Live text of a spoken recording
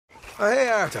Oh, hey,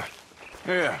 Arthur.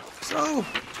 Yeah. So,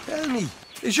 tell me,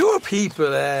 is your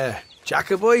people,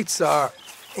 Jacobites or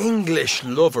English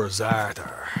lovers,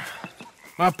 Arthur?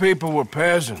 My people were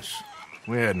peasants.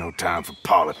 We had no time for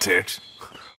politics.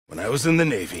 When I was in the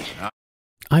Navy,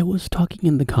 I was talking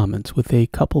in the comments with a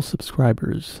couple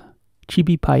subscribers,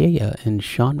 Chibi Paella and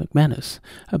Sean McManus,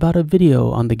 about a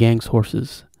video on the gang's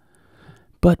horses.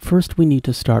 But first we need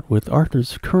to start with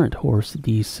Arthur's current horse,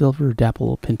 the Silver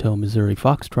Dapple Pinto Missouri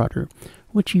Foxtrotter,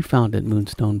 which he found at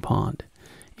Moonstone Pond.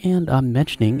 And I'm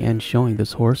mentioning and showing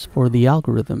this horse for the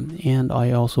algorithm, and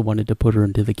I also wanted to put her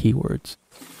into the keywords.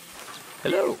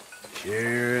 Hello.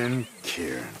 Kieran.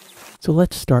 So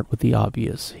let's start with the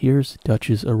obvious. Here's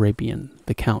Dutch's Arabian,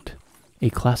 the Count,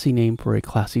 a classy name for a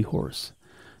classy horse.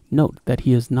 Note that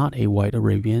he is not a white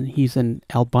Arabian, he's an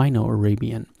albino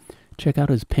Arabian. Check out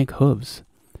his pink hooves.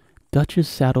 Dutch's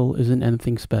saddle isn't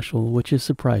anything special, which is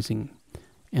surprising.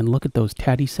 And look at those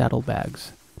tatty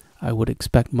saddlebags. I would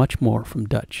expect much more from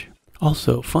Dutch.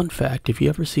 Also, fun fact, if you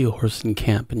ever see a horse in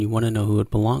camp and you want to know who it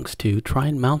belongs to, try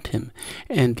and mount him,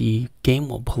 and the game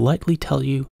will politely tell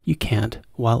you you can't,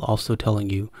 while also telling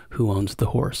you who owns the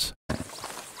horse.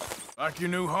 Like your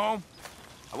new home?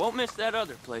 I won't miss that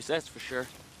other place, that's for sure.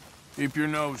 Keep your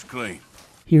nose clean.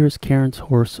 Here's Karen's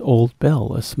horse, Old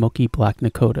Bell, a smoky black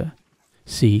Nakota.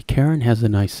 See, Karen has a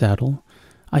nice saddle.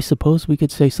 I suppose we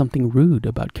could say something rude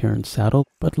about Karen's saddle,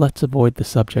 but let's avoid the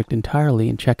subject entirely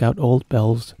and check out Old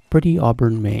Bell's pretty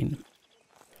auburn mane.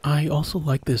 I also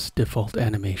like this default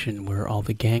animation where all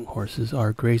the gang horses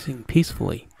are grazing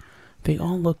peacefully. They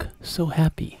all look so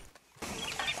happy.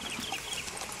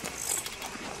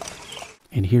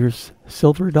 And here's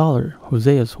Silver Dollar,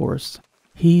 Hosea's horse.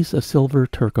 He's a silver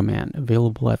Turkoman,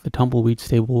 available at the Tumbleweed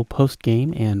Stable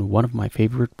post-game and one of my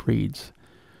favorite breeds.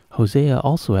 Hosea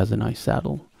also has a nice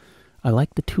saddle. I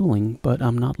like the tooling, but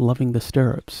I'm not loving the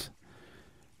stirrups.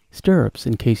 Stirrups,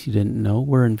 in case you didn't know,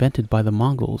 were invented by the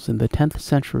Mongols in the 10th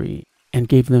century and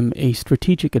gave them a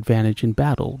strategic advantage in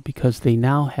battle because they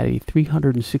now had a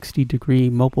 360-degree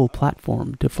mobile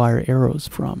platform to fire arrows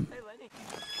from.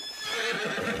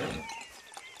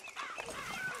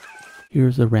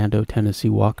 Here's a rando Tennessee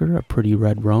Walker, a pretty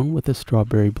red roan with a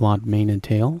strawberry blonde mane and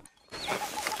tail.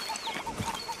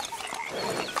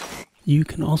 You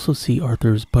can also see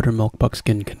Arthur's buttermilk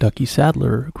buckskin Kentucky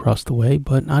Saddler across the way,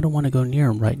 but I don't want to go near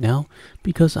him right now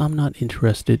because I'm not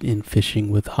interested in fishing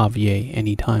with Javier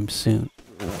anytime soon.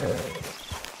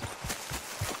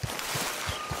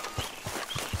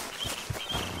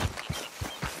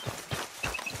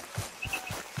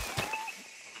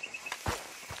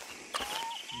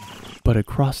 But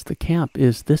across the camp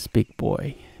is this big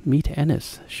boy. Meet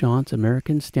Ennis, Sean's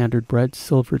American Standard Bred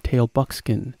Silver-Tail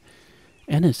Buckskin.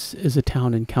 Ennis is a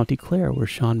town in County Clare where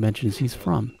Sean mentions he's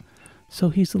from, so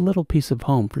he's a little piece of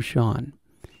home for Sean.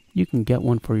 You can get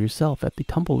one for yourself at the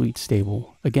Tumbleweed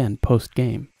Stable, again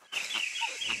post-game.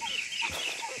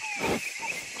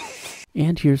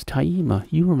 And here's Taima.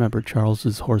 You remember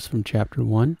Charles's horse from Chapter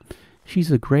 1.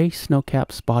 She's a gray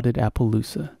snow-capped spotted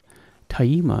Appaloosa.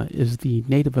 Taima is the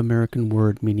Native American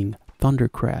word meaning thunder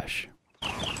crash.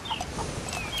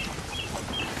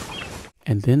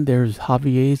 And then there's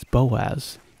Javier's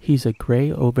Boaz. He's a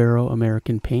gray Overo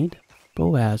American paint.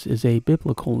 Boaz is a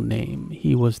biblical name.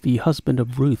 He was the husband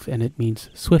of Ruth and it means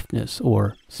swiftness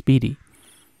or speedy.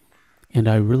 And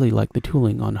I really like the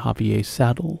tooling on Javier's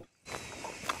saddle.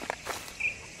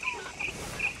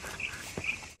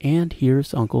 And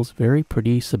here's Uncle's very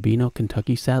pretty Sabino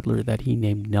Kentucky Saddler that he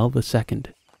named Nell II.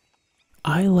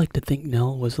 I like to think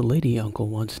Nell was a lady Uncle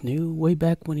once knew, way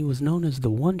back when he was known as the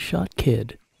One-Shot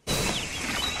Kid.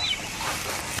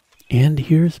 And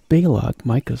here's Balog,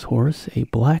 Micah's horse, a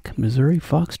black Missouri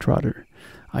Foxtrotter.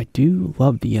 I do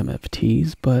love the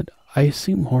MFTs, but I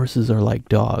assume horses are like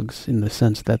dogs in the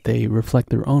sense that they reflect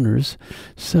their owners,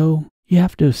 so you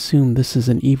have to assume this is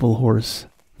an evil horse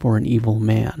for an evil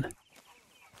man.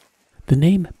 The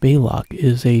name Balog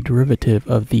is a derivative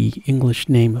of the English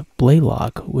name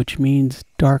Blaylock, which means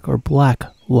dark or black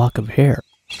lock of hair.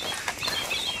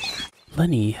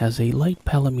 Lenny has a light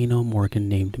Palomino Morgan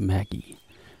named Maggie.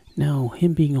 Now,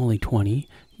 him being only 20,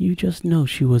 you just know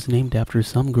she was named after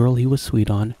some girl he was sweet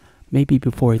on, maybe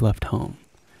before he left home.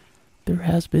 There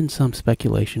has been some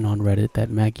speculation on Reddit that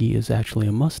Maggie is actually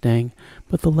a Mustang,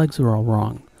 but the legs are all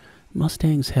wrong.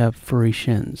 Mustangs have furry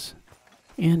shins.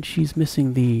 And she's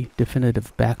missing the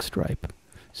definitive back stripe,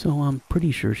 so I'm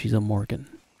pretty sure she's a Morgan.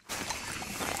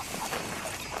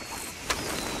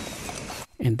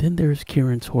 And then there's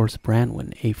Kieran's horse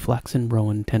Branwen, a flaxen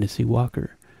roan Tennessee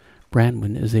Walker.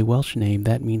 Branwen is a Welsh name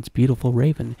that means beautiful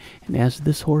raven, and as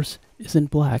this horse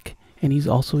isn't black, and he's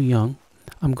also young,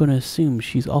 I'm gonna assume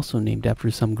she's also named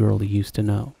after some girl he used to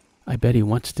know. I bet he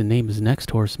wants to name his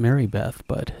next horse Mary Beth,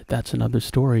 but that's another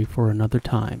story for another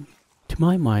time. To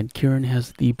my mind, Kieran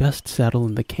has the best saddle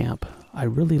in the camp. I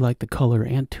really like the color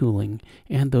and tooling,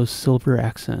 and those silver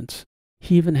accents.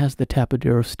 He even has the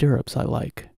tapadero stirrups I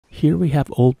like. Here we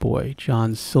have Old Boy,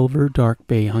 John's silver dark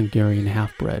bay Hungarian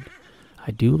half-bred.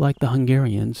 I do like the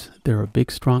Hungarians, they're a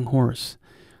big strong horse.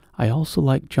 I also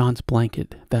like John's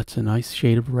blanket, that's a nice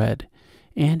shade of red.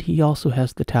 And he also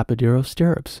has the tapadero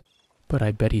stirrups. But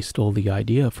I bet he stole the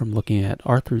idea from looking at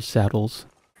Arthur's saddles.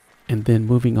 And then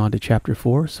moving on to chapter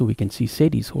 4 so we can see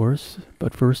Sadie's horse.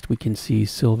 But first we can see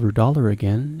Silver Dollar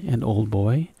again and Old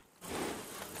Boy.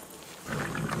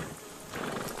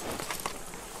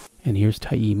 And here's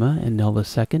Taima and Nell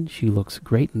II. She looks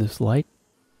great in this light.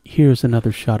 Here's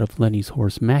another shot of Lenny's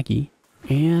horse Maggie.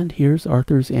 And here's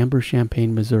Arthur's Amber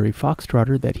Champagne Missouri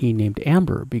Foxtrotter that he named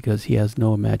Amber because he has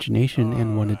no imagination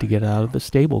and wanted to get out of the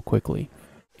stable quickly.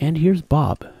 And here's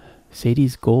Bob,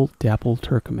 Sadie's Gold Dapple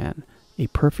Turkoman, a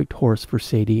perfect horse for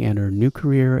Sadie and her new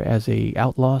career as a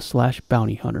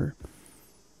outlaw/bounty hunter.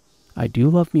 I do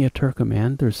love me a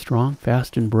Turkoman, they're strong,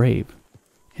 fast, and brave.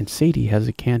 And Sadie has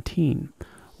a canteen.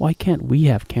 Why can't we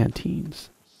have canteens?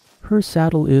 Her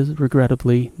saddle is,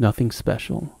 regrettably, nothing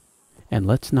special. And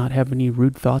let's not have any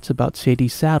rude thoughts about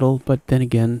Sadie's saddle, but then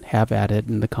again, have at it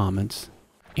in the comments.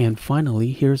 And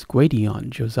finally, here's Gwydion,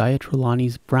 Josiah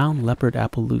Trelawney's brown leopard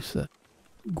Appaloosa.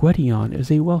 Gwydion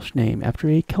is a Welsh name after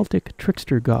a Celtic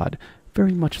trickster god,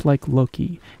 very much like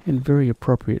Loki, and very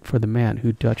appropriate for the man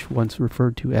who Dutch once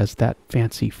referred to as that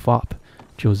fancy fop,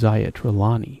 Josiah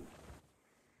Trelawney.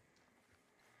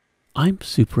 I'm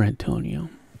Super Antonio.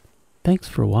 Thanks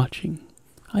for watching.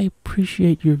 I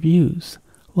appreciate your views.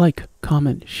 Like,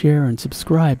 comment, share, and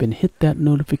subscribe, and hit that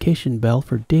notification bell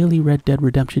for daily Red Dead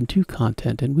Redemption 2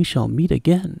 content, and we shall meet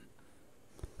again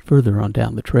further on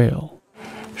down the trail.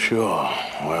 Sure.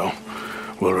 Well,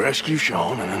 we'll rescue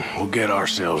Sean, and then we'll get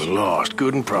ourselves lost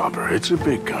good and proper. It's a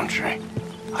big country.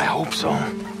 I hope so.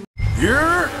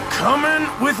 You're coming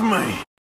with me.